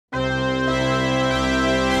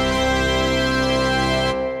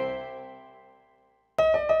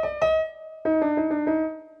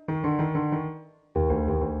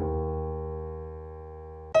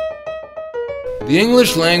The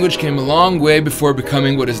English language came a long way before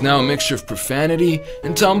becoming what is now a mixture of profanity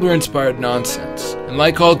and Tumblr-inspired nonsense. And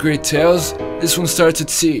like all great tales, this one starts at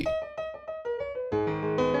sea.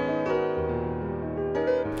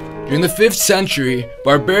 During the 5th century,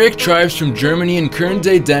 barbaric tribes from Germany and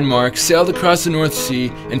current-day Denmark sailed across the North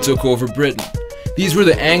Sea and took over Britain. These were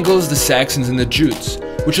the Angles, the Saxons, and the Jutes,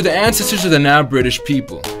 which are the ancestors of the now British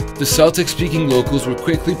people. The Celtic-speaking locals were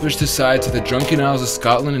quickly pushed aside to the drunken isles of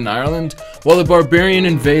Scotland and Ireland, while the barbarian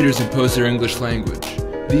invaders imposed their English language.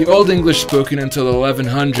 The Old English spoken until the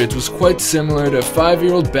 1100s was quite similar to a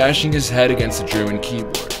 5-year-old bashing his head against a German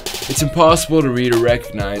keyboard. It's impossible to read or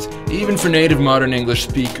recognize, even for native modern English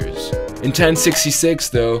speakers. In 1066,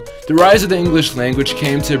 though, the rise of the English language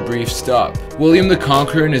came to a brief stop. William the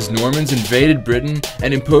Conqueror and his Normans invaded Britain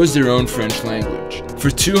and imposed their own French language.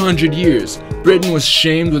 For 200 years, Britain was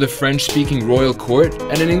shamed with a French-speaking royal court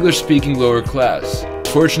and an English-speaking lower class.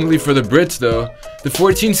 Fortunately for the Brits, though, the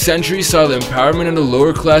 14th century saw the empowerment of the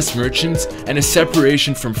lower-class merchants and a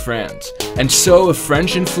separation from France, and so a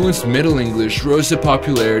French-influenced Middle English rose to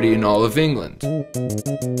popularity in all of England.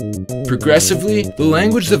 Progressively, the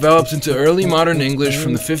language developed into early modern English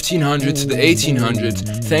from the 1500s to the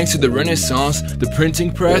 1800s thanks to the Renaissance, the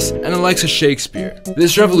printing press, and the likes of Shakespeare.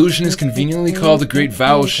 This revolution is conveniently called the Great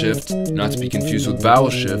Vowel Shift, not to be confused with vowel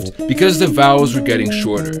shift, because the vowels were getting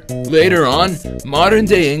shorter. Later on,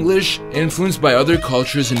 modern-day English, influenced by other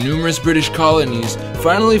cultures and numerous British colonies,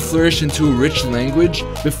 finally flourished into a rich language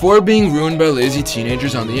before being ruined by lazy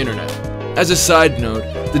teenagers on the internet. As a side note,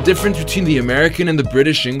 the difference between the American and the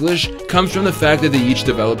British English comes from the fact that they each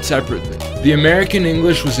developed separately. The American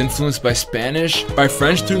English was influenced by Spanish, by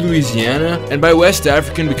French through Louisiana, and by West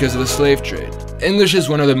African because of the slave trade. English is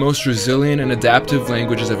one of the most resilient and adaptive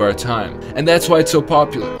languages of our time, and that's why it's so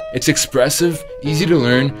popular. It's expressive, easy to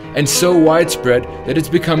learn, and so widespread that it's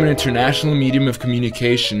become an international medium of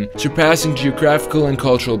communication, surpassing geographical and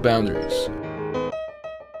cultural boundaries.